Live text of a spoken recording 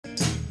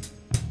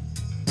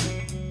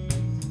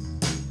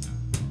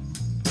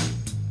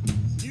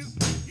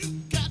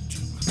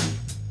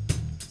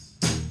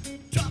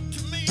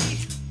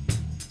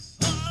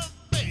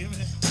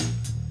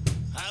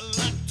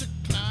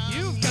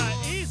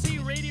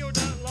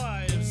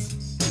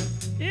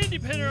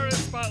Independent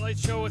Artist Spotlight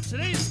Show with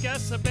today's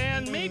guest, a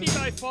band Maybe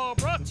by Fall,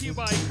 brought to you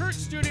by Kirk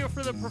Studio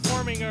for the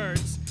Performing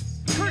Arts.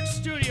 Kirk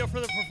Studio for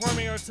the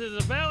Performing Arts is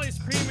the Valley's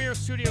premier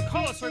studio.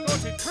 Call us or go to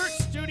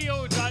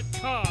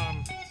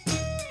kirkstudio.com.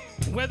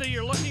 Whether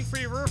you're looking for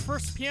your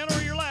first piano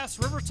or your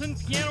last, Riverton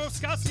Piano of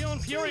Scottsdale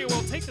and Peoria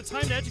will take the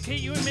time to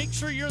educate you and make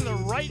sure you're in the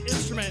right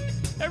instrument.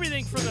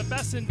 Everything from the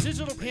best in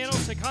digital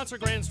pianos to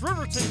concert grands,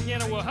 Riverton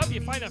Piano will help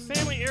you find a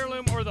family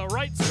heirloom or the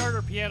right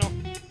starter piano.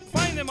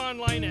 Find them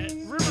online at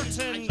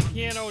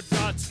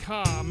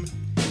rivertonpiano.com.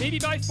 Maybe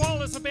by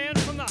Fall is a band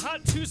from the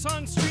hot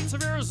Tucson streets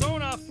of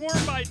Arizona,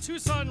 formed by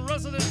Tucson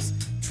residents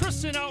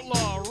Tristan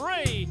Outlaw,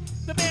 Ray.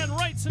 The band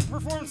writes and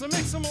performs a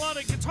mix of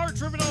melodic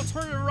guitar-driven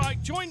alternative rock,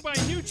 joined by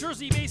New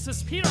Jersey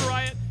bassist Peter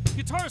Riot,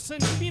 guitarist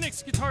and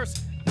Phoenix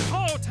guitarist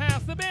Paulo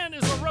Taft. The band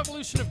is a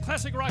revolution of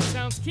classic rock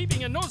sounds,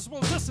 keeping a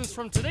noticeable distance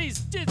from today's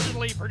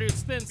digitally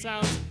produced thin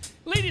sounds.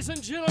 Ladies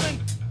and gentlemen,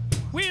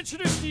 we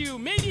introduce to you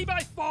Maybe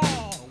by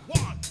Fall.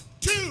 1,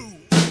 2.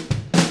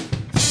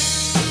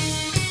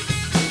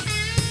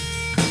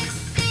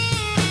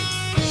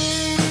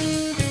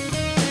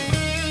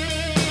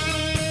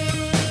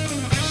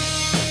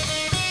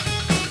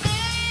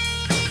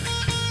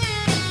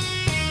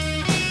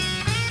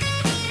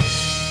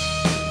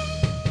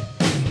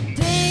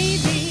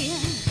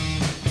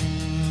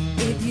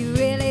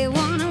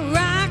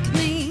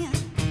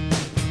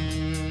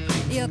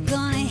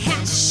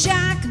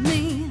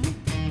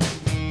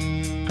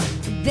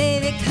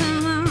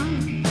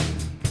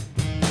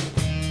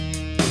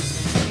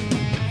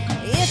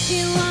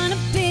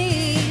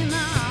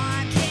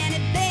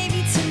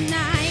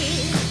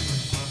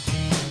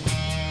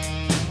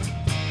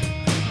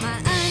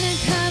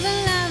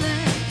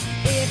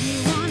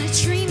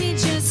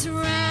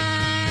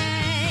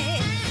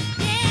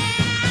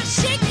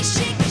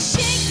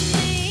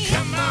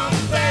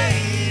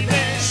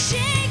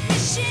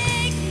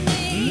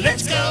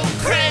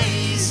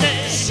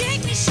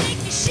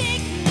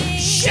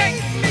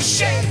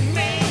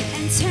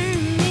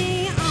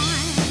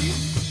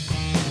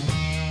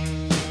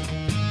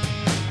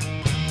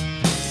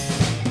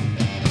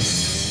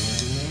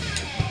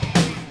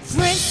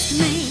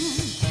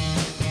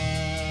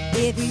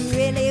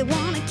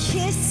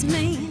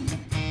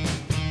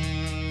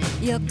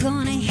 You're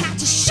gonna have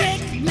to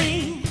shake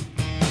me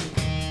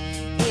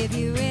if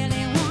you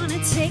really wanna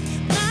take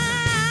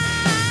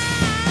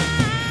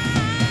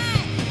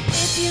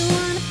if you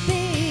wanna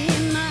be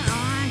in my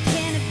arm,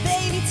 can it,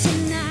 baby,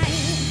 tonight?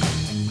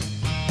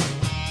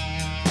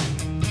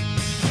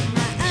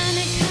 My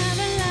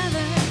undercover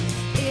lover,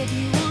 if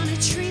you wanna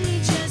treat me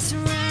just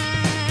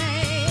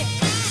right.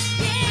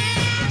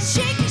 Yeah,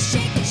 shake me,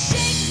 shake me,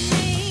 shake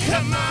me.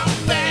 Come on,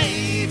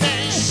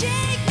 baby.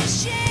 Shake me,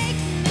 shake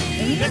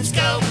me. Let's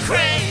go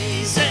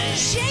crazy.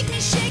 Shake me,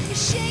 shake me,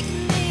 shake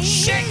me.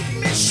 Shake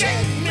me,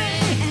 shake me.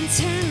 And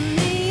turn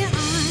me on.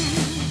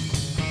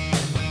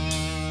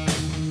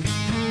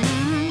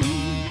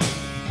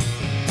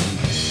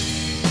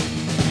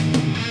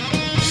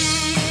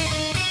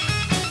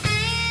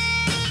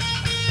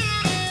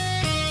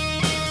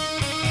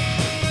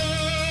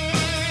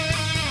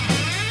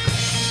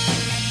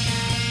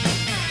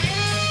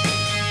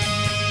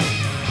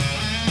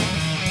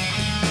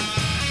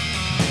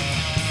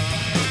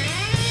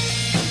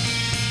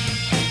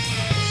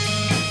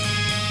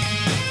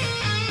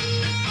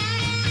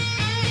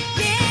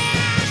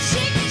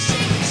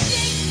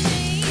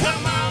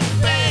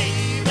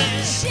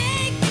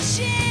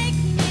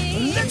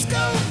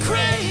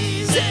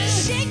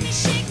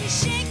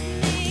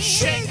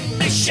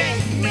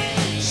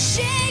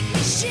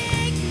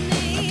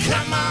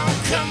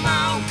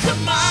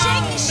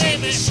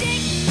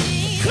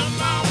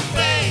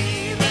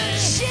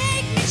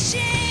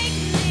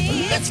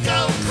 Let's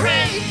go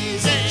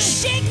crazy.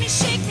 Shake me,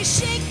 shake me,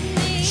 shake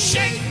me.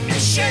 Shake me,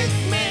 shake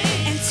me.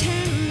 And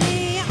turn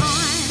me on.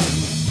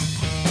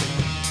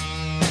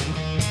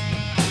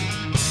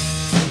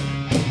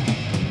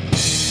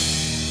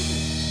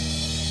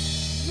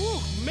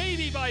 Woo,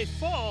 Maybe by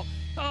Fall.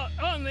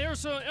 On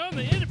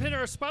the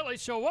Independent Spotlight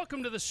Show,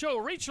 welcome to the show,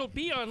 Rachel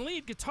B. on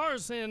lead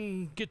guitars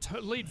and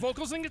lead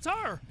vocals and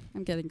guitar.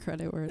 I'm getting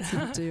credit where it's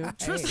not due.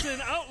 Tristan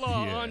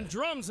Outlaw on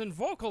drums and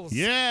vocals.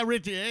 Yeah,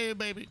 Richie, hey,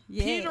 baby.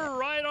 Yeah. Peter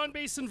Riot on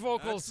bass and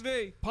vocals. That's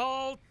me.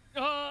 Paul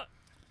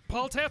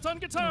Taft on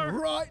guitar.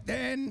 Right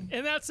then.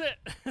 And that's it.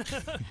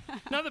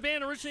 Now the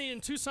band originated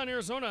in Tucson,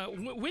 Arizona.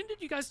 When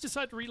did you guys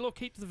decide to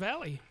relocate to the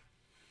Valley?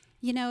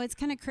 You know, it's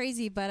kind of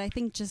crazy, but I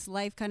think just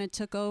life kind of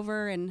took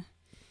over and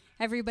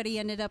everybody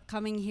ended up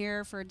coming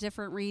here for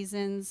different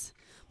reasons.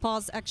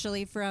 Paul's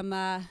actually from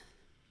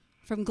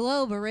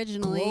Globe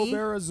originally. Globe,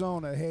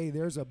 Arizona. Hey,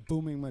 there's a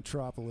booming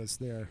metropolis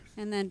there.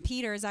 And then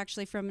Peter is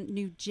actually from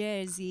New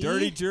Jersey.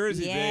 Dirty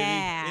Jersey,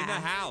 yeah. baby. In the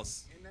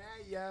house. In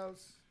that,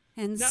 yos.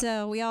 And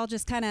so we all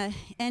just kind of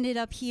ended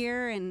up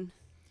here and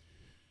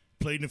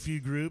Played in a few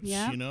groups,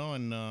 Yeah. you know,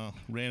 and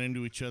ran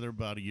into each other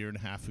about a year and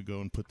a half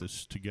ago and put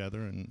this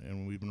together,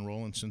 and we've been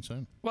rolling since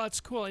then. Well, it's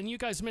cool. And you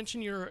guys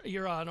mentioned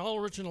you're an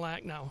all-original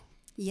act now.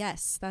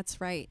 Yes,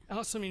 that's right.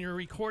 Awesome. And you're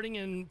recording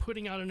and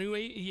putting out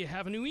you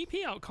have a new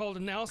EP out called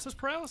Analysis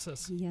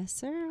Paralysis. Yes,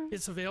 sir.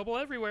 It's available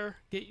everywhere.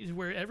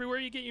 Everywhere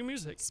you get your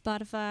music.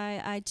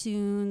 Spotify,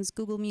 iTunes,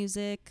 Google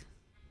Music,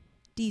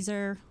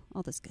 Deezer,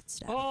 all this good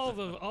stuff.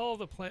 All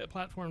the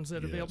platforms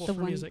that are available The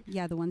for one, music.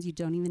 yeah, the ones you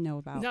don't even know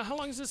about. Now, how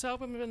long has this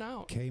album been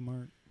out?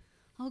 Kmart.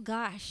 Oh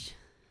gosh.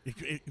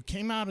 It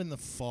came out in the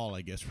fall,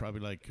 I guess,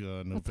 probably like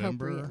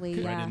November, Appropriately,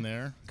 right yeah. in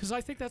there. Because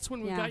I think that's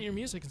when we Yeah. got your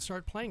music and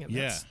started playing it.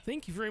 Yeah.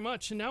 Thank you very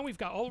much. And now we've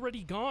got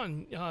Already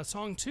Gone,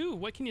 song 2.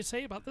 What can you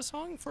say about this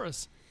song for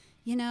us?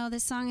 You know,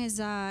 this song is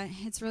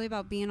it's really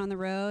about being on the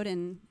road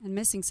and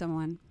missing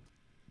someone.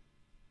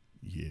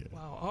 Yeah.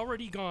 Wow,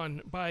 Already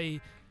Gone by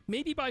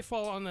Maybe by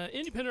Fall on the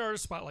Independent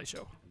Artist Spotlight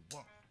Show.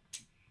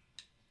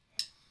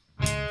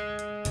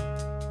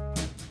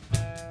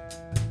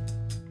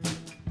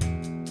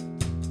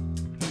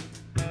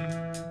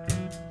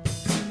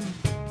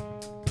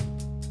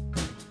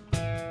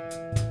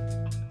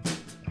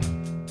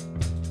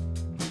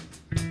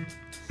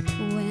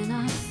 When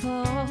I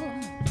fall,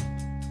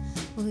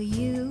 will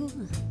you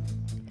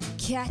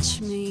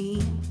catch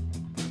me?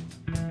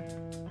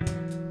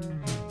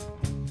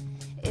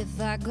 If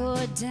I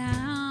go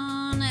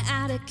down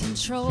out of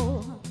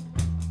control,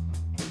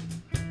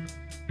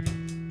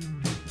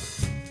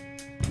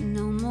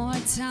 no more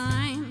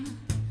time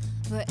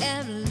for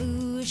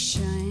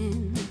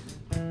evolution.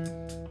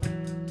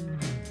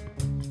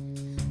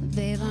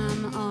 Babe,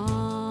 I'm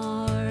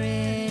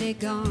already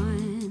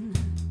gone.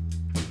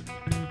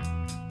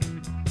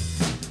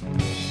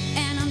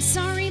 And I'm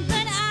sorry,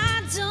 but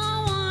I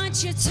don't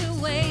want you to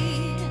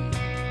wait.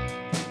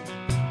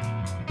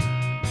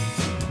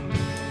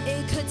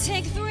 It could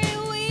take 3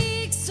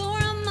 weeks or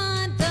a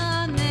month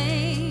of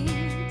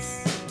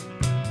maze.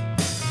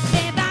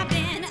 Babe, I've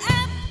been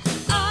up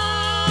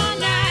all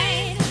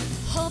night,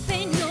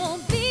 hoping you'll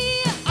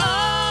be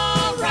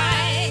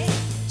alright.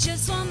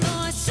 Just one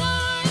more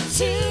song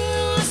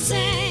to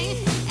sing,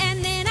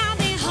 and then I'll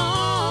be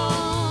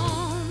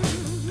home.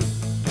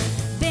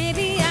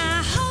 Baby,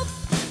 I hope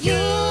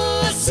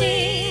you'll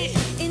see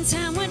in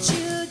time what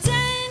you've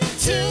done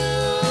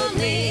to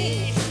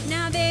me.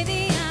 Now,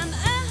 baby, I'm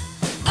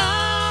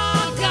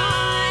all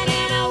gone,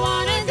 and I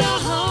wanna go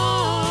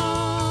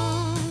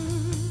home.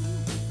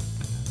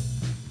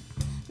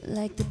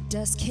 Like the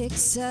dust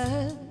kicks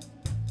up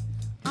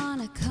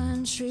on a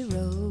country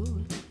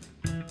road,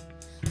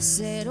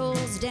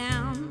 settles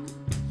down,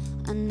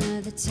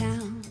 another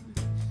town,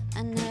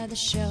 another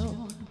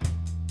show.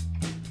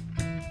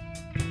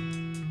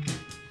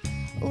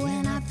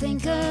 When I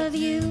think of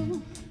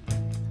you,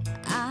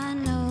 I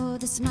know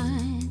this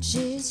much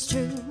is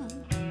true.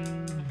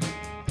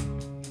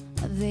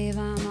 Babe,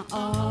 I'm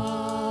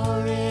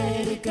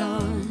already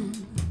gone.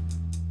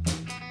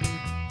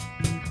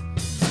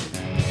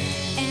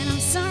 And I'm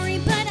sorry,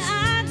 but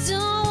I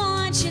don't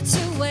want you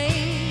to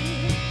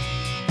wait.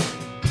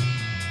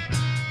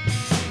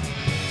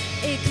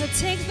 It could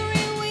take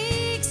 3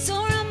 weeks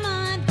or a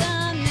month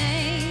of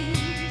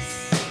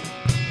maze.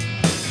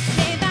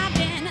 Babe, I've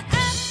been up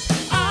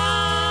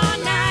all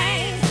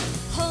night,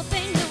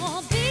 hoping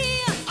you'll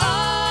be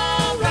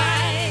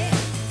alright.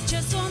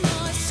 Just one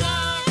more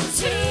song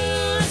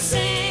to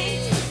sing,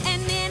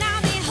 and then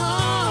I'll be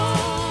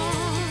home.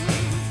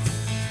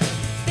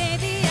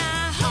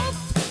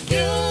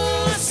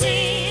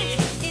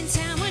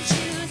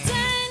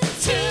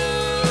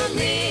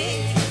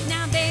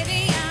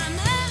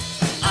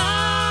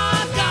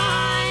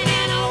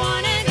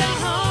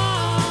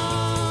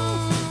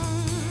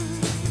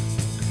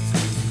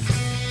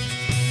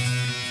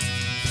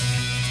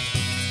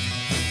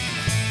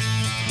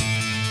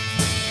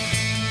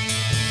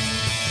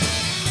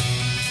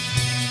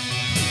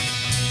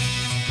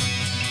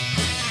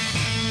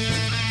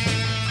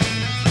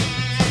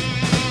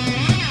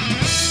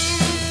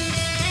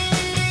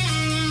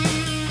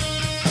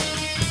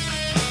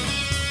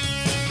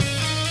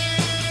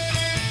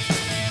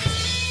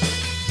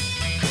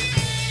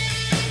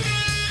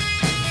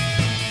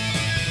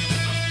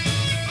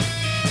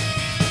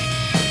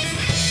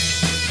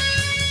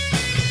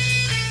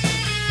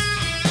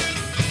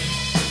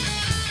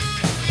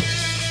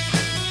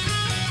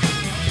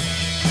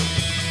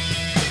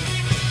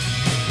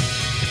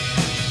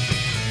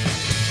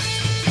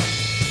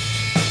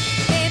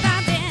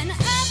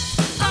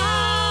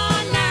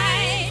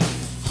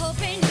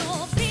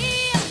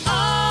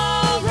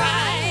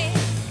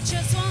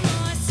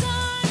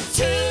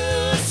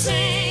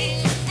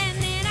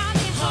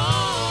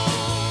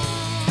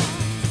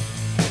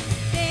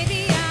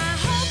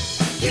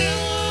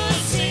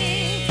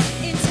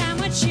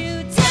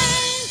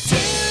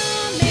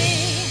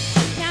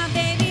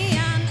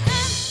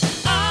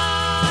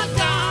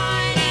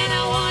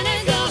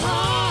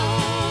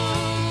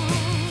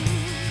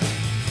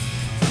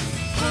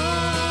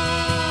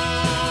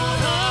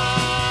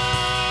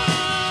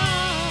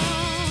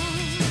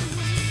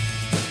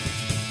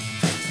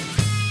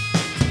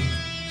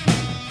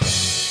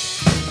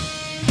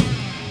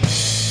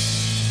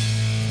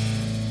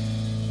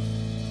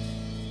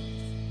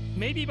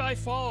 Maybe by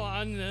fall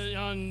on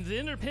the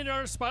Independent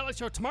Artist Spotlight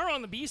Show. Tomorrow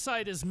on the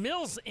B-side is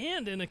Mills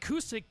and an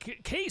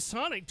acoustic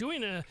K-Sonic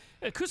doing an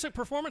acoustic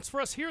performance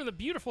for us here in the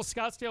beautiful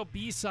Scottsdale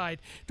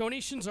B-side.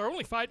 Donations are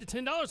only $5 to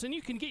 $10, and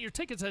you can get your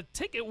tickets at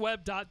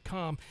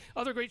ticketweb.com.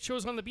 Other great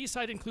shows on the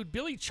B-side include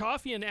Billy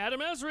Chaffee and Adam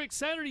Ezrick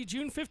Saturday,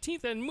 June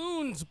 15th, and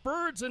Moons,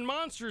 Birds, and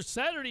Monsters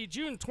Saturday,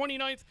 June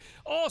 29th,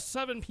 all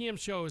 7 p.m.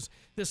 shows.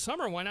 This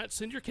summer, why not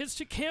send your kids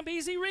to Camp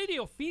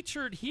AZRadio,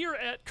 featured here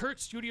at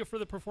Kirk's Studio for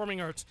the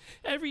Performing Arts.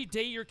 Every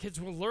day, your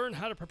kids will learn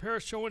how to prepare a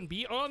show and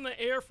be on the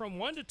air from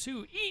 1 to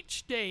 2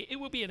 each day. It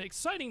will be an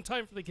exciting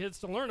time for the kids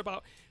to learn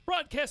about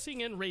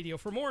broadcasting and radio.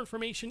 For more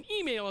information,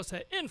 email us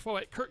at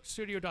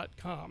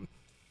info@kirkstudio.com.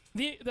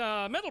 The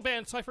metal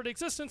band Ciphered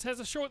Existence has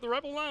a show at the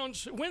Rebel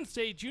Lounge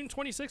Wednesday, June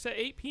 26th at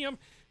 8 p.m.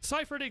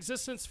 Ciphered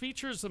Existence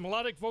features the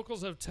melodic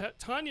vocals of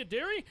Tanya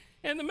Derry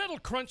and the metal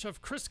crunch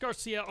of Chris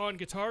Garcia on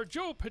guitar,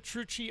 Joe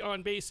Petrucci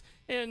on bass,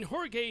 and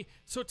Jorge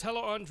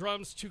Sotelo on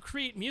drums to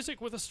create music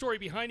with a story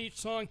behind each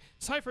song.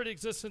 Ciphered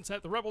Existence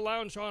at the Rebel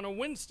Lounge on a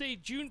Wednesday,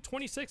 June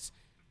 26th,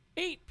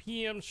 8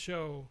 p.m.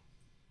 show.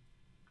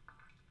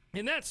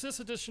 And that's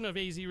this edition of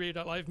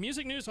AZRadio.Live.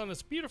 Music news on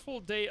this beautiful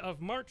day of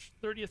March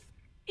 30th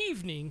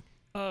evening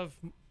of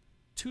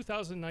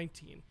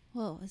 2019.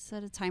 Whoa, is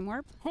that a time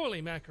warp?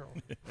 Holy mackerel.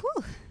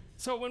 Whew,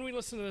 So when we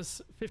listen to this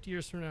 50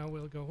 years from now,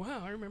 we'll go,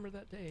 wow, I remember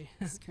that day.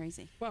 that's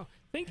crazy. Wow,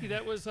 thank you.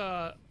 That was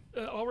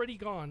already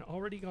gone.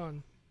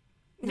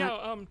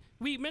 Now,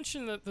 we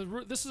mentioned that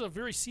this is a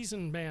very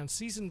seasoned band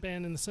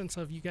in the sense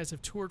of you guys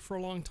have toured for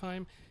a long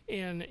time,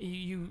 and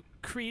you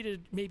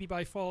created Maybe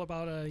by Fall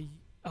about a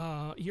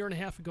year and a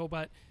half ago,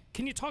 but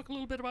can you talk a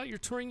little bit about your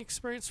touring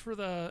experience for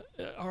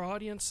our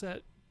audience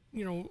that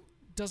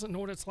doesn't know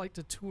what it's like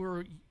to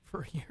tour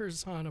for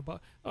years on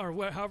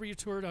however you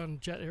toured on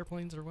jet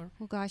airplanes or whatever?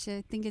 Well, gosh,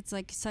 I think it's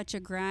like such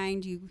a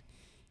grind. You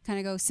kind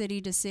of go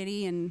city to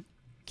city and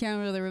can't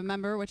really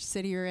remember which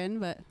city you're in,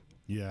 but...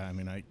 Yeah, I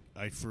mean,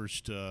 I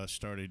first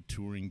started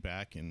touring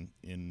back in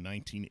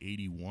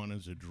 1981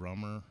 as a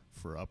drummer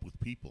for Up With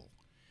People.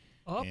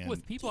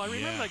 With People, I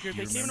remember that group.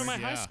 They came to my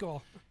high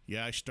school.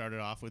 Yeah, I started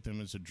off with them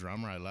as a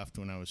drummer. I left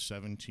when I was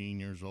 17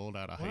 years old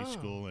out of high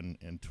school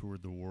and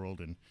toured the world.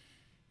 And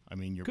I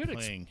mean, you're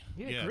playing,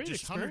 great just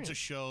experience. Hundreds of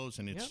shows,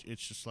 and it's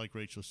just like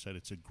Rachel said,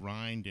 it's a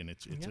grind, and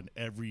it's an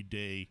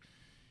everyday,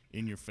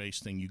 in-your-face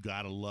thing. You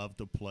gotta love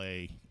to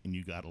play, and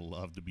you gotta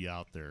love to be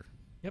out there.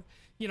 Yep.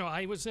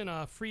 I was in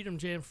a Freedom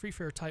Jam Free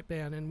Fair type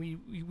band, and we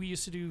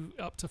used to do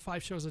up to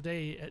 5 shows a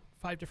day at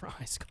 5 different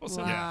high schools.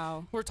 Wow.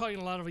 And we're talking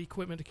a lot of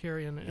equipment to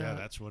carry. And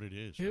That's what it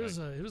is.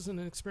 It was an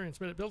experience,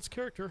 but it builds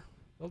character.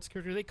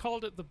 They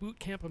called it the boot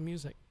camp of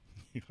music.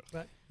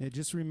 But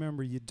just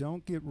remember, you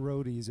don't get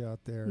roadies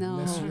out there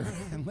No.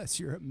 unless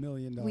you're $1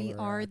 million. We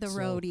are the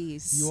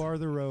roadies. You are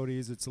the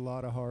roadies. It's a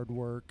lot of hard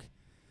work,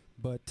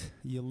 but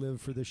you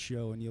live for the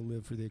show and you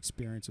live for the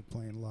experience of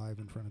playing live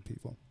in front of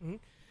people. Mm-hmm.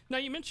 Now,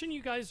 you mentioned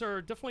you guys are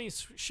definitely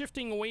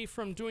shifting away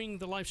from doing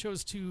the live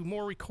shows to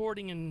more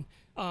recording and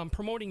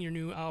promoting your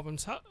new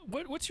albums.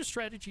 What's your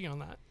strategy on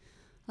that?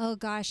 Oh,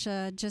 gosh,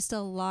 just a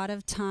lot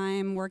of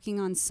time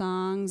working on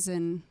songs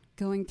and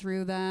going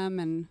through them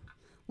and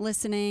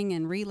listening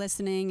and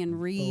re-listening and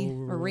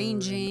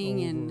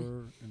rearranging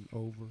and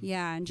over.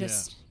 Yeah, and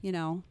just,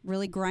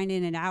 really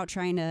grinding it out,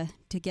 trying to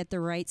get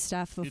the right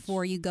stuff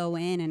before you go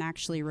in and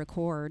actually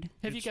record.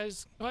 Have you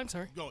guys... Oh, I'm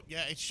sorry.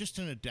 It's just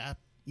an adaptation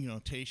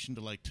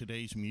to like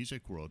today's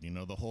music world.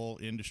 The whole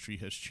industry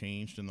has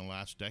changed in the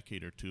last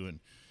decade or two, and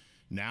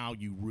now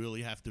you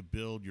really have to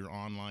build your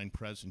online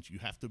presence. You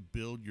have to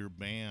build your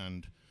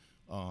band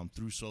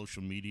through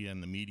social media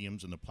and the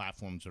mediums and the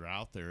platforms that are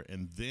out there,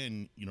 and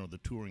then the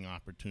touring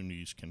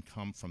opportunities can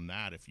come from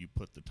that if you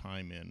put the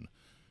time in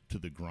to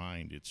the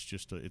grind. It's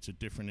just it's a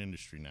different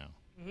industry now.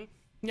 Mm-hmm.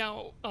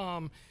 Now,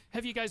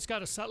 have you guys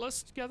got a set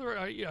list together?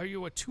 Are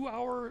you a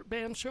 2-hour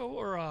band show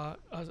or a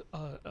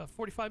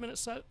 45-minute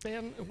set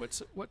band?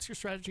 What's your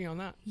strategy on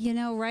that?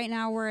 Right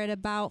now we're at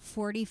about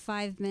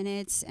 45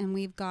 minutes, and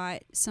we've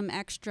got some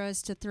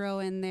extras to throw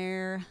in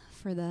there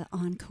for the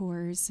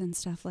encores and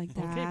stuff like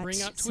that. Okay,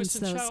 bring out Twist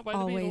and Shout by the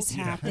Beatles. Always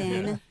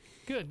happen.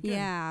 Good.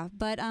 Yeah,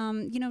 but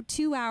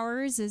 2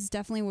 hours is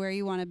definitely where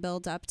you want to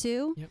build up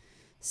to. Yep.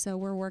 So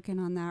we're working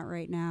on that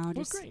right now,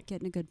 just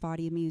getting a good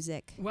body of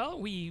music. Well,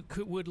 we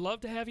would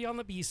love to have you on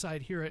the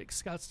B-side here at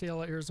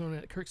Scottsdale, Arizona,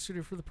 at Kirk's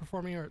Studio for the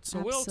Performing Arts. So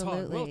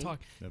Absolutely. we'll talk.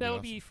 That'll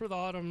be for the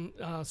autumn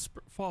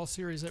fall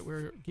series that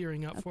we're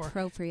gearing up for.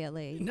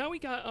 Appropriately. Now we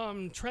got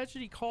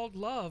Tragedy Called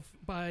Love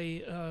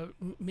by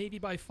Maybe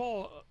by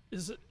Fall.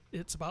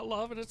 It's about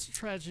love and it's a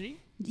tragedy.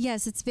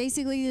 Yes, it's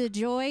basically the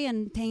joy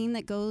and pain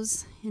that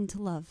goes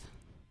into love,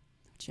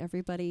 which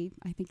everybody,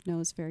 I think,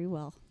 knows very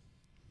well.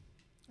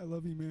 I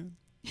love you, man.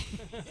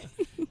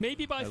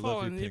 Maybe by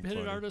Fall on the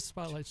Independent Artist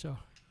Spotlight Show.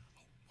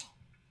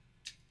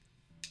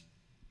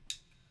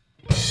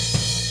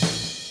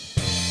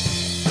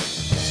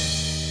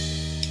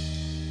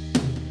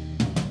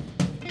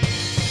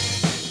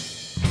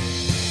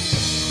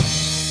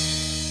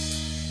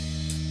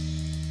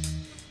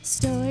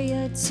 Story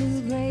of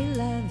two great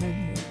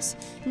lovers,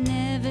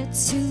 never it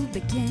to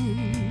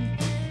begin.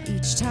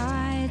 Each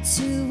tied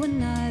to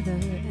another,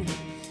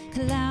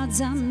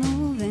 clouds are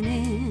moving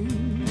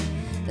in.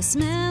 The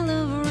smell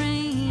of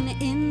rain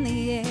in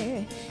the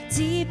air,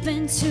 deep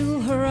into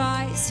her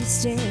eyes he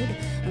stared.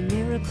 A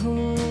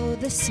miracle,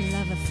 this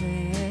love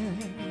affair.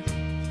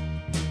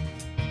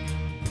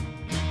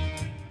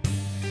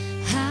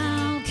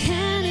 How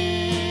can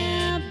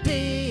it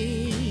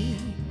be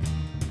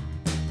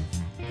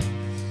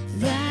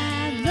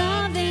that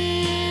love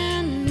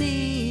in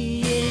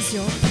me is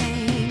your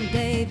pain,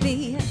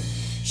 baby?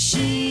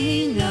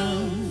 She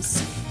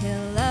knows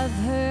he'll love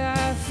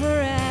her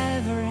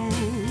forever, and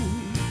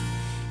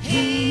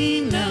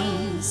he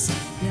knows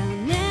there'll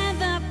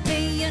never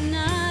be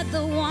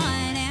another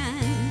one.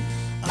 And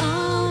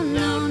oh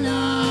no,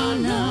 no,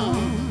 no,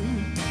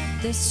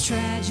 this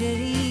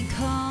tragedy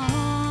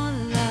called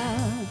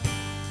love.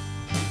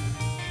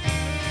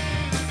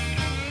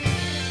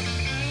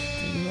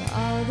 Through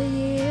all the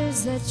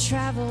years that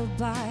traveled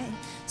by,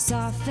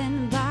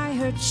 softened by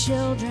her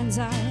children's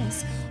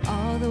eyes,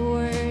 all the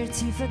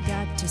words he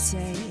forgot to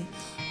say,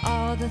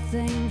 all the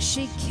things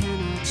she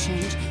cannot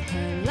change.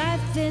 Her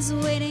life is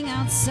waiting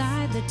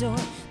outside the door.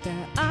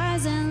 Their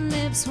eyes and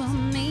lips will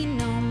mean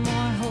no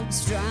more.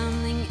 Hopes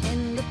drowning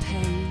in the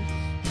pain,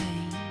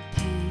 pain,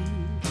 pain.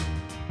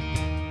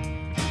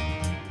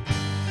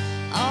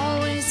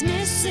 Always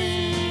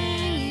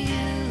missing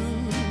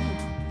you.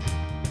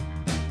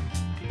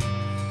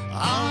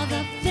 All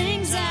the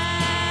things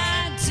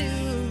I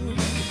do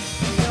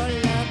for your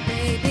love,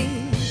 baby.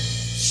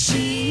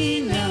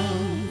 She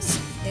knows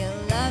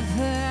he'll love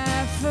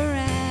her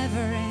forever,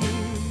 and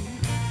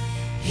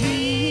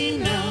he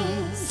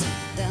knows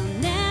there'll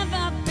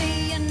never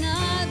be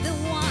another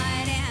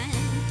one. And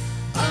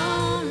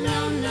oh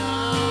no,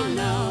 no,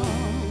 no,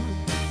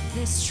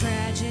 this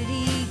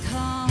tragedy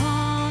called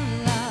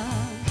love.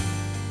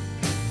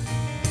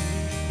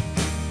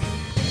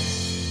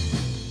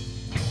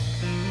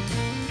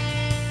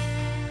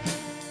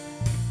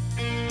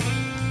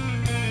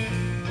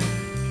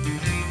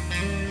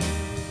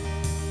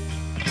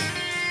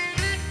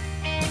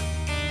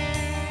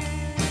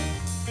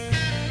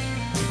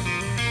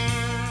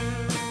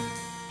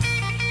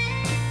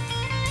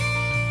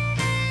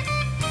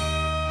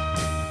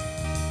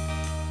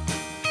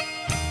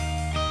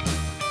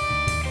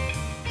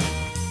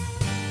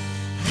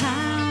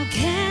 How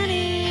can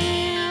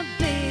it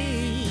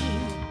be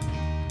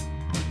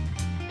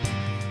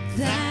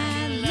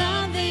that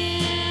love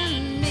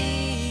in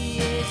me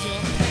is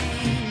your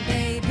pain,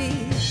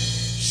 baby?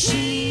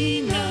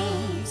 She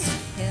knows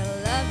he'll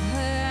love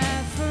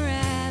her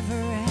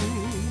forever,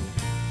 and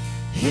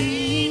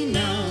he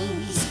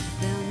knows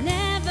there'll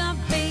never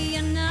be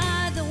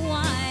another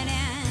one.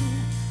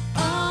 And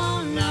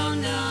oh no,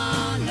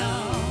 no,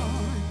 no,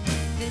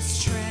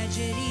 this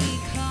tragedy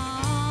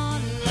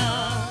called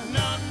love.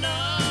 No,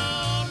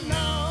 no,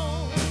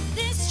 no.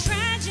 This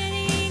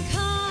tragedy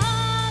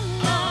called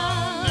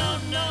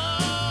love. No,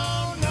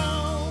 no,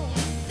 no.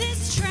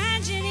 This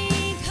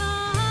tragedy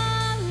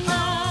called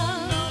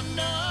love.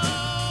 No,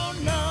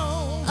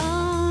 no.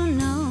 Oh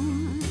no,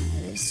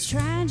 this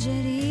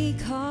tragedy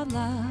called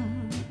love.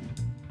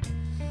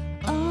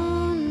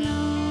 Oh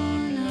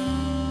no,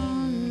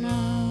 no,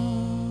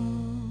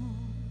 no.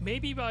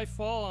 Maybe by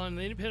fall on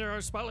the Independent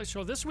Artist Spotlight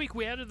Show. This week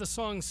we added the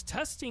songs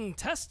Testing,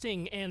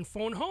 Testing, and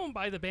Phone Home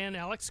by the band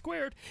Alex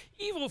Squared,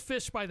 Evil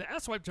Fish by the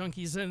Asswipe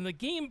Junkies, and The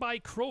Game by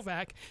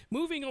Krovac,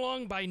 Moving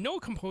Along by No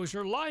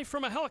Composure, Live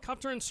from a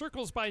Helicopter in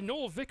Circles by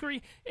Noel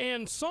Vickery,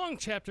 and Song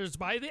Chapters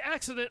by The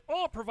Accident,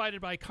 all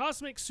provided by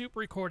Cosmic Soup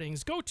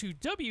Recordings. Go to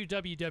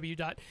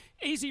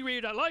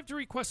www.azradio.live to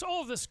request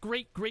all of this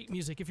great, great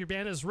music. If your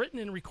band has written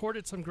and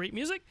recorded some great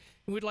music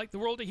and would like the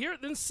world to hear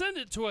it, then send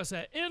it to us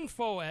at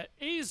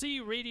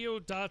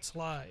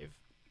info@azradio.live.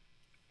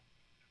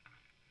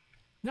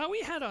 Now,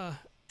 we had a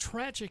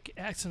tragic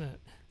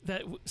accident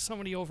that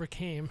somebody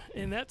overcame,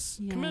 and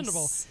that's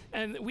commendable. Yes.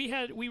 And we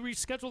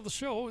rescheduled the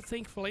show.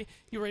 Thankfully,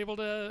 you were able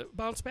to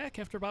bounce back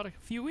after about a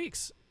few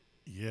weeks.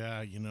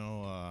 Yeah,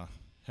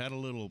 had a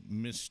little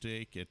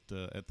mistake at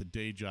the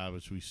day job,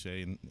 as we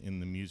say in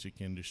the music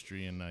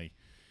industry, and I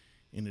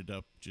ended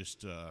up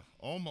just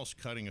almost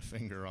cutting a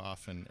finger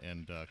off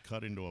and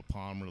cut into a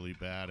palm really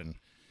bad, and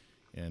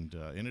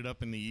ended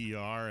up in the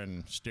ER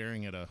and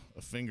staring at a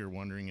finger,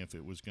 wondering if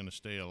it was going to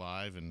stay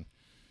alive, and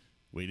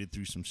waited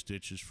through some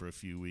stitches for a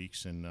few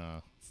weeks, and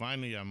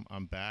finally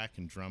I'm back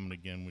and drumming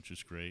again, which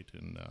is great,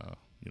 and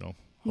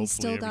You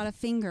still got a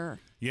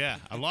finger. Yeah,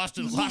 I lost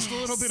a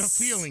little bit of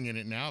feeling in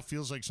it now. It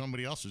feels like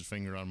somebody else's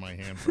finger on my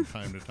hand from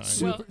time to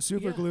time.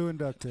 Super glue and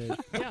duct tape.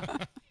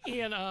 Yeah,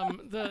 and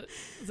the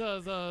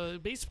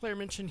bass player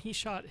mentioned he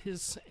shot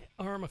his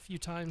arm a few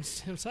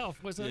times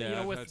himself. Was it I've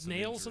had with some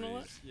nails and all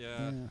that? injuries.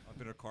 Yeah, I've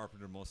been a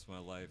carpenter most of my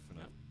life, and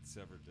I've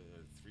severed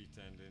 3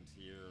 tendons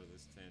here,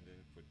 this tendon,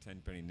 put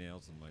 10-penny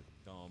nails in my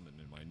thumb and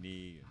in my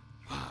knee, and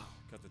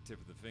cut the tip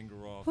of the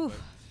finger off. But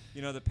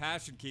the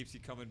passion keeps you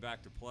coming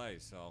back to play.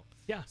 So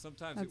yeah,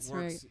 sometimes That's it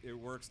works. right. It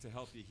works to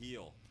help you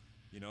heal.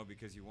 you know,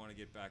 because you want to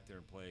get back there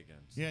and play again.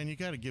 So. Yeah, and you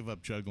got to give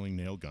up juggling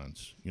nail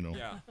guns, you know.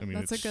 Yeah. I mean,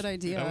 That's a good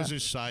idea. That was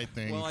his side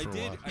thing. Well, I for a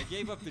did. while. I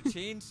gave up the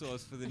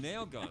chainsaws for the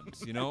nail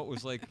guns. You know, it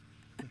was like.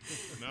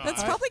 No,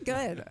 That's probably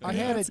good. I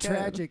had a That's good.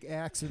 tragic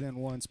accident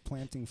once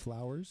planting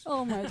flowers.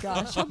 Oh my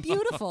gosh, how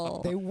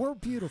beautiful. They were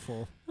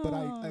beautiful, but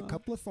a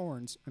couple of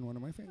thorns in one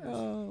of my fingers.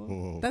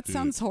 Oh, That dude.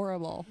 sounds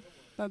horrible.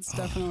 That's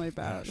definitely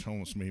bad. Gosh,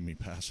 almost made me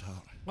pass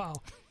out. Wow.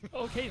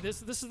 Okay,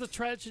 this is the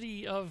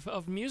tragedy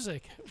of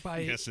music. By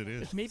Yes, it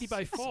is. Maybe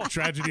by fall.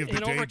 Tragedy of the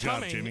And day job,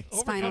 overcoming. Jimmy.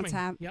 Spinal Overcoming.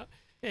 Tap. Yeah.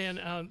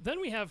 And then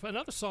we have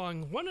another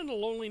song, One in a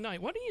Lonely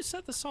Night. Why don't you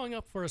set the song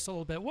up for us a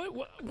little bit?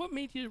 What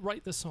made you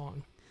write the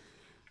song?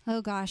 Oh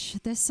gosh,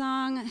 this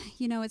song,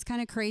 you know, it's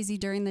kind of crazy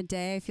during the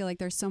day. I feel like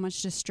there's so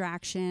much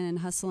distraction and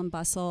hustle and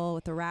bustle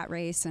with the rat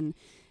race and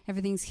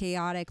everything's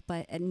chaotic.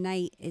 But at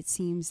night, it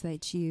seems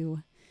that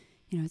you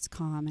know, it's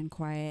calm and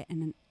quiet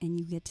and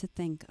you get to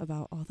think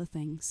about all the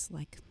things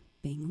like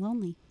being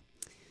lonely.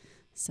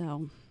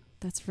 So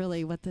that's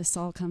really what this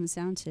all comes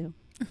down to.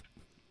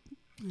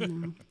 I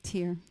know,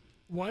 tear.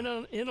 One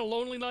in a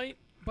Lonely Night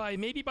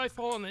maybe by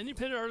fall on the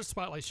Independent Artist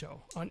Spotlight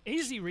Show on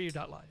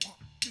AZRadio.live.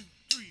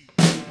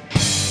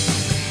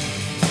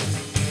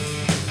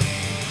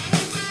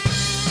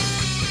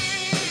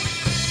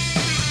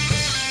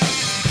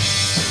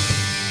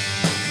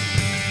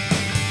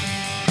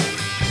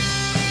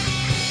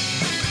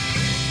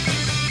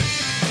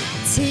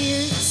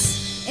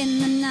 Tears in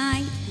the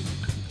night.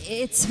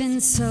 It's been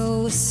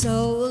so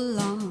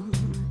long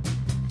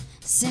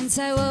since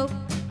I woke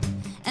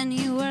and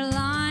you were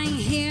lying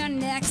here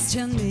next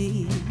to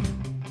me.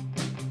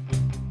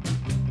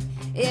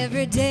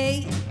 Every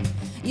day,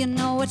 you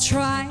know I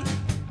try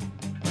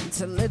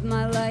to live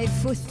my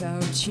life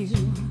without you.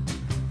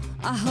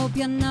 I hope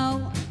you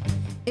know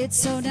it's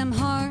so damn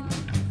hard.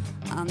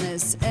 I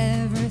miss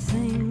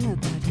everything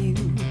about you.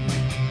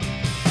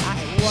 I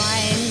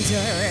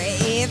wonder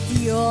if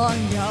you'll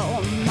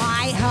know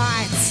my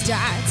heart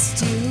starts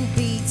to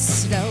beat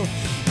slow,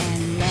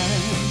 and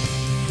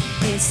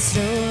love is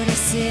slowly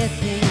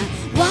sipping.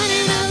 One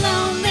in a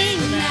lonely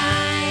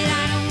night,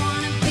 I don't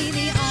wanna be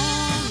the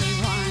only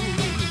one.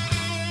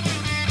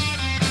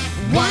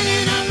 One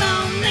in a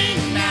lonely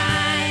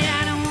night,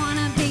 I don't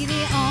wanna be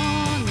the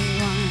only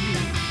one.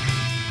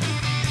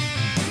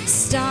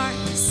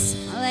 Stars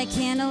like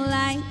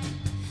candlelight,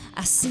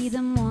 I see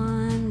them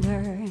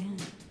wander.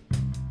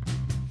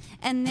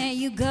 And there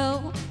you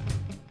go,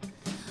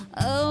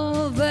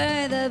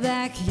 over the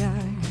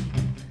backyard.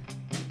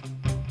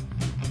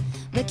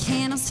 The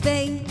candles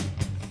fade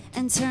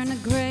and turn to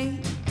gray,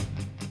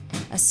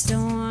 a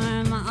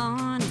storm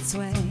on its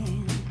way.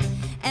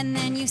 And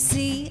then you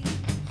see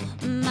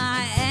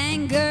my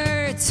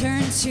anger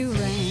turn to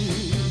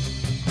rain.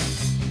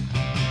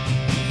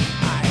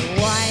 I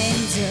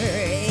wonder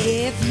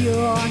if you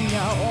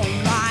know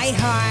my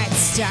heart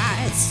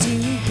starts to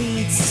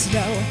beat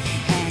slow,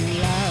 and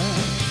love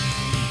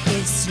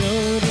is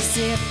slowly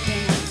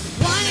sipping.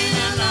 One in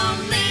a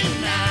lonely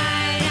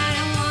night, I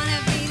don't wanna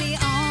be the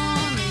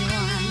only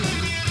one.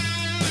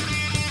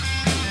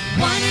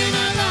 One in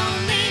a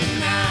lonely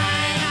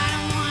night, I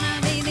don't wanna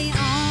be the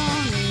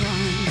only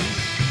one.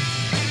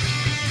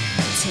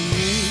 To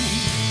me,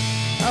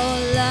 oh,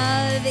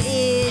 love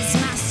is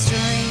my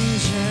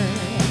stranger.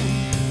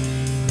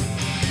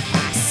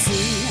 I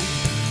see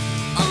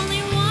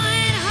only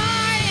one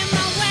heart in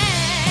my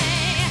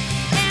way,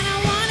 and I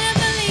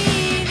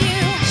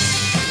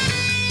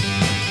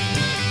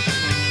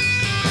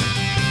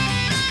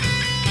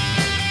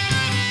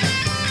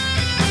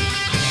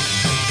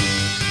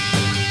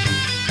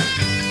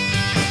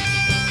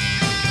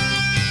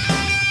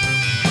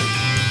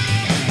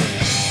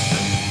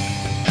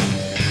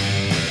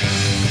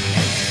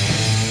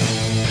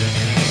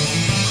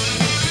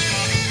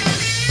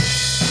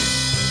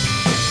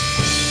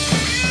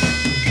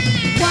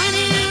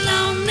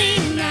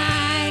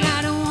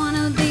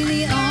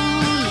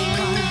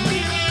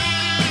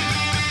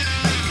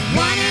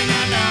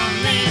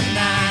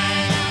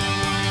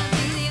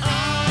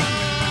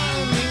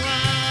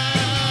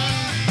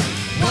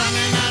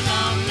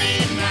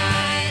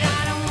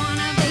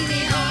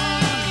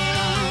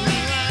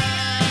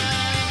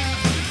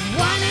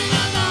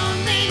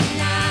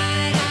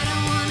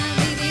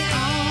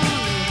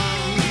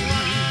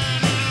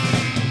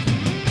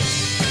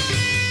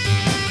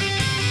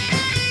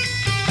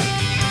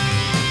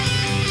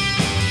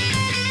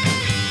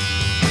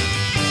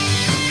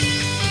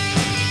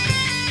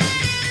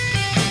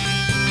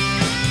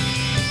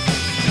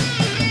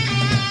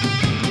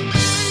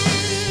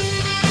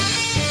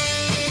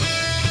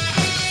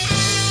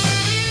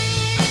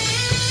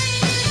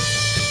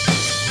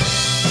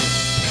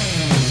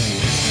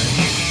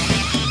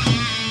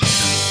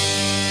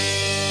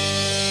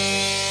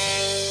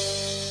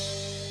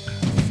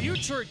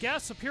feature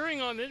guests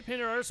appearing on the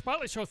Independent Artist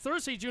Spotlight Show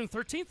Thursday, June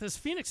 13th is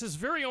Phoenix's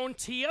very own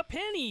Tia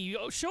Penny.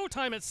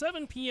 Showtime at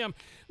 7 p.m.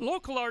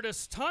 Local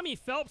artist Tommy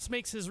Phelps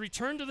makes his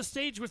return to the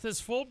stage with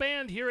his full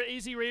band here at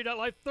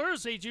AZRadio.Live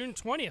Thursday, June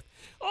 20th.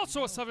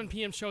 Also a 7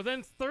 p.m. show.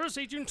 Then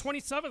Thursday, June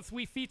 27th,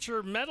 we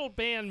feature metal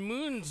band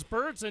Moons,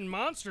 Birds, and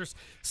Monsters,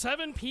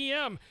 7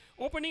 p.m.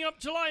 Opening up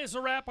July is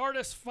a rap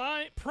artist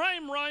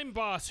Prime Rhyme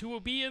Boss, who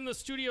will be in the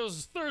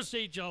studios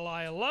Thursday,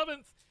 July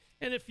 11th.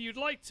 And if you'd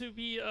like to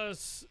be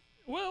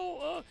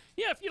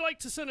if you'd like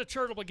to send a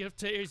charitable gift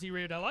to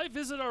AZRadio.Live,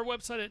 visit our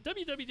website at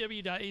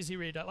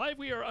www.azradio.live.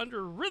 We are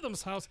under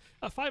Rhythm's House,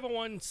 a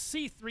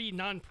 501c3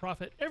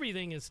 nonprofit.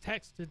 Everything is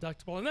tax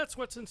deductible, and that's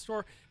what's in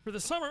store for the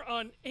summer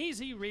on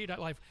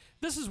AZRadio.Live.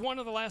 This is one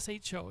of the last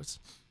 8 shows.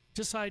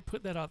 Just I'd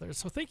put that out there.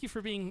 So thank you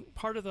for being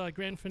part of the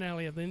grand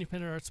finale of the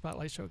Independent Arts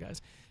Spotlight Show,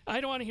 guys.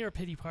 I don't want to hear a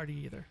pity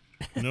party either.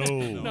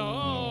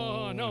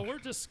 No. We're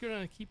just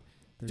going to keep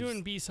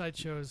doing B-side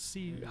shows,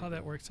 see how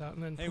that works out,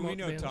 and then hey, we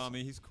know bands.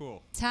 Tommy. He's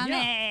cool. Tommy.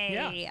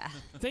 Yeah.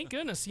 Thank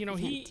goodness. You know,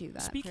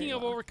 speaking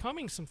of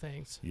overcoming some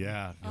things.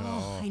 Yeah.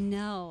 I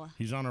know.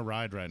 He's on a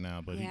ride right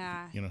now, but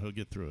he'll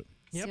get through it.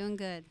 Yep. Doing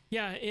good.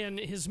 Yeah, and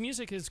his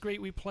music is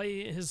great. We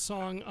play his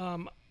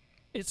song.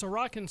 It's a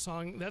rockin'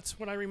 song. That's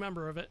what I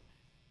remember of it.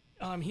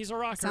 He's a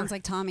rocker. Sounds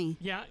like Tommy.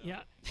 Yeah.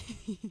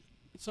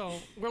 So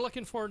we're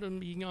looking forward to him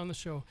being on the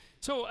show.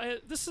 So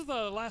this is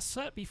the last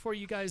set before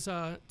you guys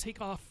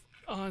take off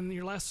on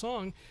your last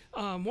song.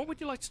 What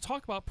would you like to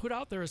talk about, put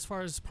out there as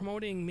far as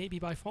promoting Maybe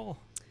by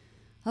Fall?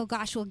 Oh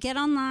gosh, well, get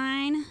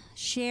online,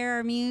 share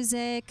our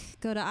music,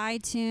 go to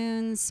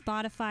iTunes,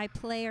 Spotify,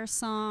 play our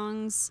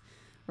songs,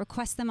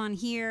 request them on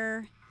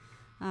here.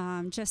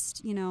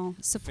 Just,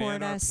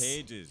 support us. Fan our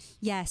pages.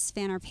 Yes,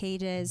 fan our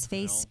pages,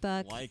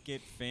 Facebook, like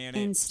it, fan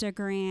it.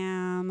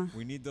 Instagram.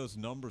 We need those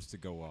numbers to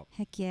go up.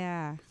 Heck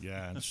yeah.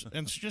 Yeah,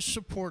 and just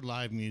support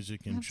live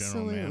music in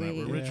general, man.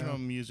 Original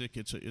music,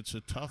 it's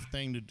a tough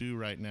thing to do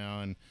right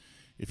now, and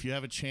if you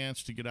have a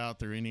chance to get out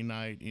there any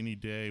night, any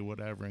day,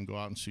 whatever, and go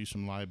out and see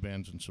some live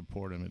bands and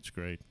support them, it's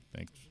great.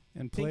 Thanks.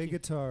 And play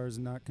guitars,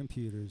 not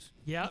computers.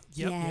 Yep.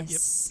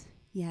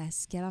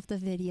 Yes, get off the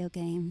video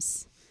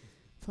games.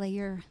 Play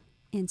your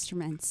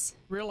instruments.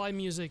 Real live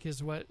music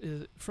is what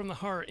is from the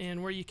heart,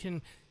 and where you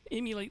can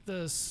emulate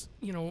the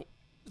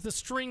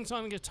strings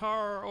on the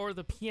guitar or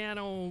the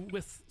piano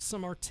with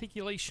some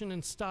articulation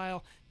and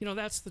style.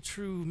 That's the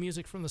true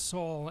music from the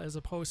soul, as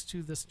opposed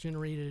to this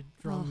generated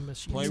drum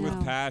machine. Play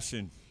with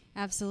passion.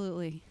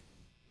 Absolutely.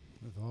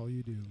 With all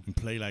you do. And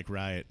play like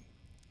Riot.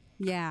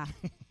 Yeah.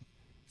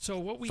 So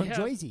what we from have...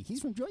 Jersey.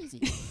 He's from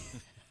Jersey.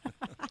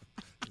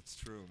 It's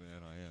true,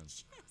 man. I am.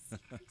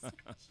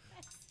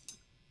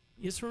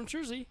 He's from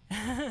Jersey.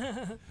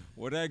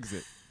 What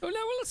exit? Oh,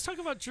 now let's talk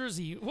about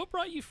Jersey. What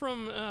brought you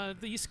from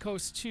the East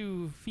Coast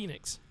to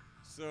Phoenix?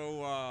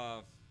 So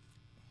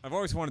I've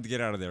always wanted to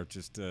get out of there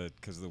just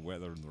because of the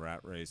weather and the rat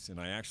race. And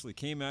I actually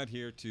came out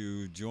here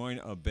to join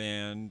a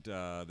band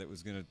that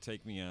was going to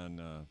take me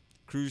on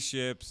cruise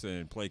ships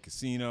and play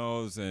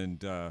casinos.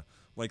 And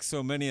like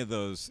so many of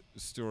those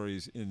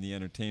stories in the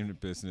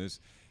entertainment business,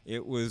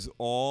 it was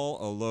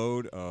all a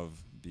load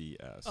of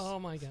BS. Oh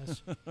my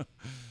gosh!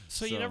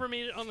 So you never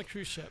made it on the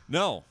cruise ship?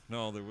 No,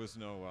 there was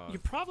no. You're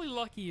probably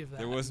lucky of that.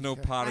 There was no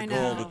pot of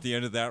gold at the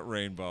end of that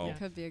rainbow. Yeah.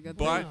 Could be a good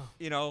thing. thing.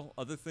 But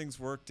other things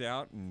worked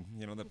out, and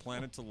the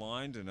planets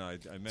aligned, and I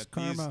met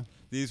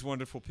these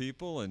wonderful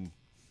people, and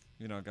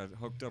got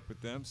hooked up with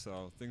them.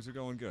 So things are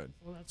going good.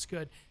 Well, that's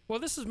good. Well,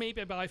 this is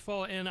Maybe by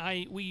Fall, and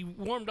we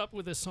warmed up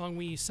with this song.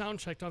 We sound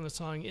checked on the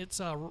song. It's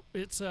a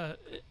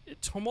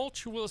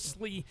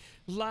tumultuously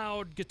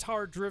loud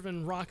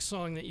guitar-driven rock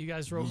song that you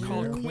guys wrote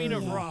called Queen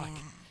of Rock.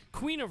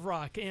 Queen of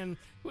Rock. And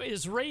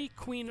is Ray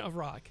Queen of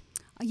Rock?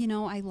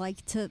 I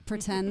like to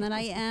pretend that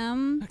I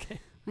am.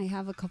 Okay. I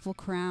have a couple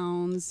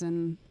crowns,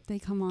 and they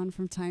come on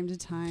from time to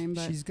time.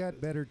 But she's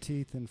got better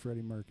teeth than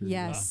Freddie Mercury.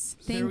 Yes,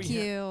 thank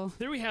you.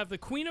 There we have the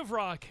Queen of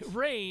Rock,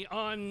 Ray,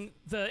 on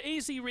the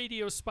AZ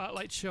Radio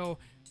Spotlight Show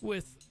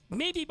with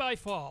Maybe by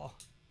Fall.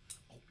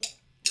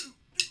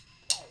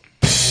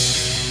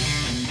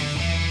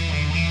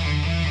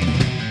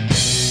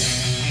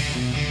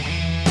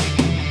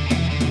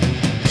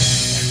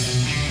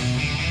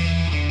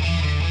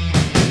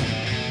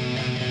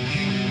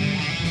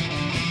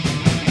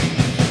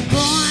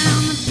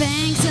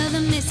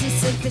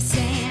 Mississippi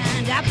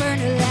sand. I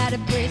burned a lot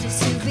of bridges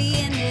to be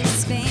in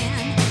this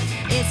band.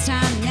 It's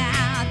time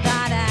now,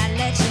 thought I'd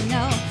let you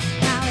know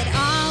how it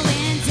all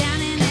went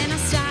down, and then I'll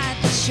start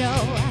the show.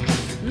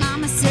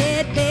 Mama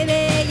said,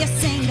 baby, you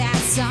sing that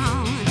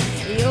song.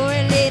 You're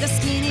a little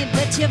skinny,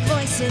 but your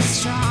voice is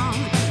strong.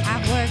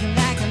 I've worked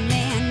like a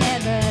man,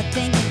 never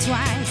thinking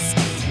twice.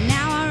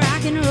 Now I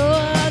rock and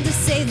roll to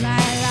save my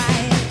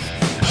life.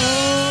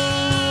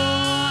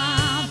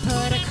 Oh,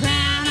 put a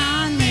crown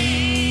on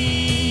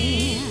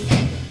me,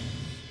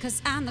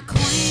 'cause I'm the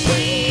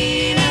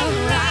queen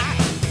of rock.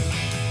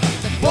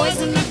 The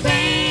boys in the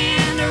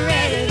band are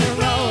ready to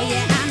roll.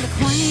 Yeah, I'm the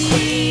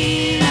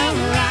queen of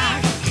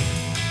rock.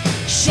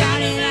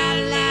 Shout it out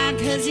loud,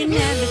 'cause you're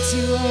never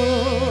too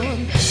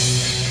old.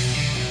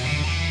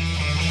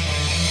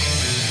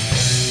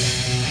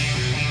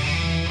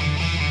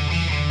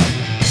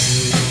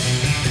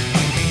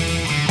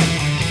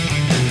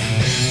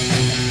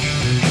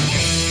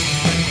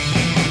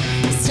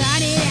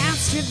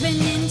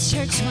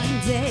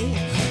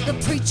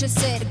 teacher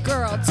said,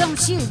 girl,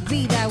 don't you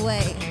be that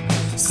way.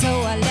 So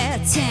I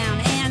left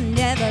town and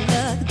never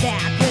looked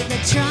back, with a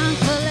trunk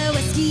full of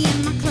whiskey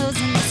and my clothes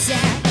in the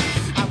sack.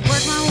 I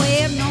worked my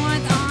way up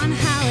north on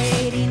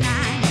Highway 89,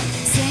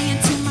 saying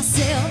to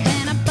myself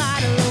and a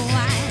bottle of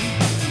wine,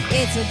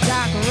 it's a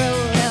dark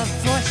road of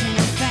fortune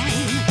and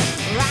fame,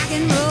 rock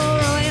and roll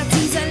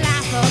royalties, a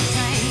life of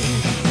fame.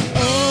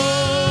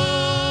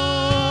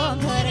 Oh,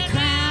 put a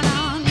crown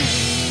on me,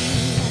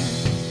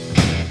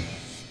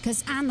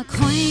 'cause I'm the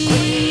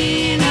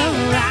queen of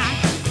rock.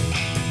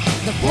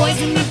 The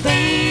boys in the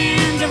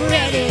band are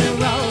ready to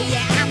roll.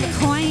 Yeah, I'm the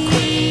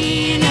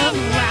queen of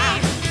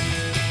rock.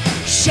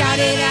 Shout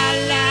it out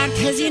loud,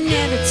 'cause you're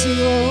never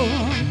too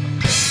old.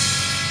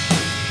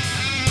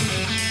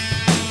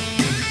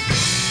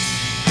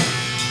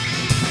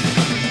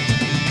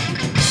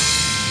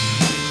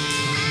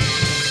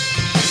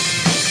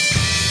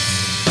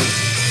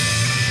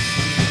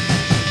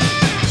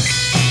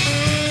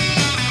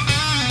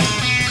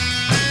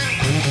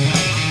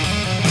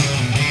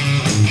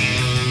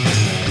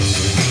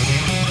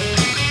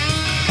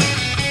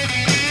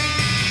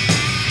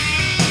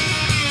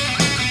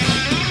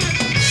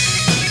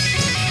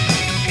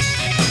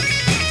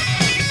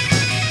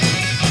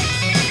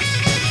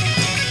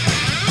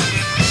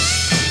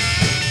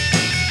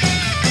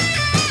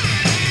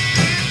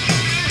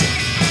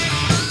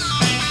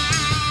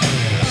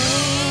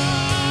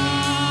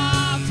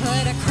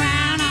 Put a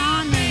crown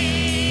on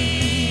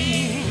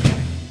me,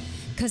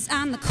 'cause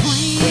I'm the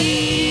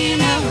queen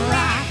of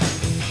rock.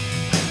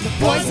 The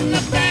boys in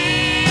the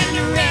band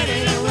are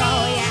ready to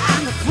roll. Yeah,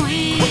 I'm the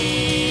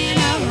queen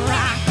of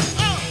rock.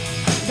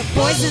 The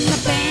boys in the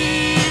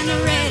band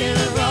are ready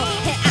to roll.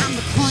 Hey, I'm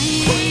the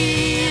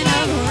queen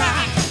of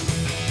rock.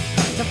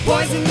 The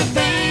boys in the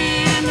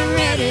band are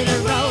ready to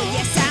roll.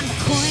 Yes, I'm the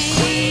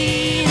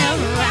queen of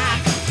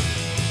rock.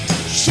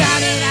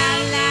 Shout it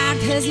out loud,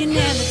 'cause you're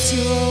never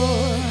too old.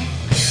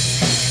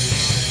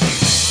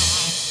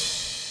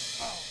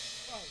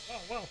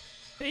 Well,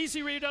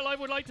 AZRadio.Live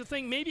would like to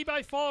thank Maybe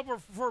by Fall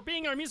for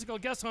being our musical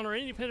guest on our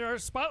Independent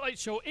Artist Spotlight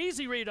show.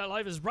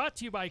 AZRadio.Live is brought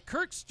to you by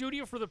Kirk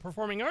Studio for the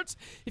Performing Arts.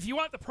 If you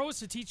want the pros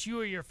to teach you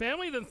or your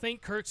family, then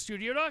think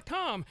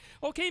KirkStudio.com.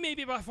 Okay,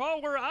 Maybe by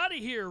Fall, we're out of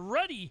here.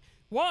 Ready?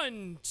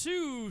 1,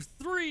 2,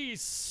 3,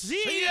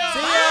 see ya!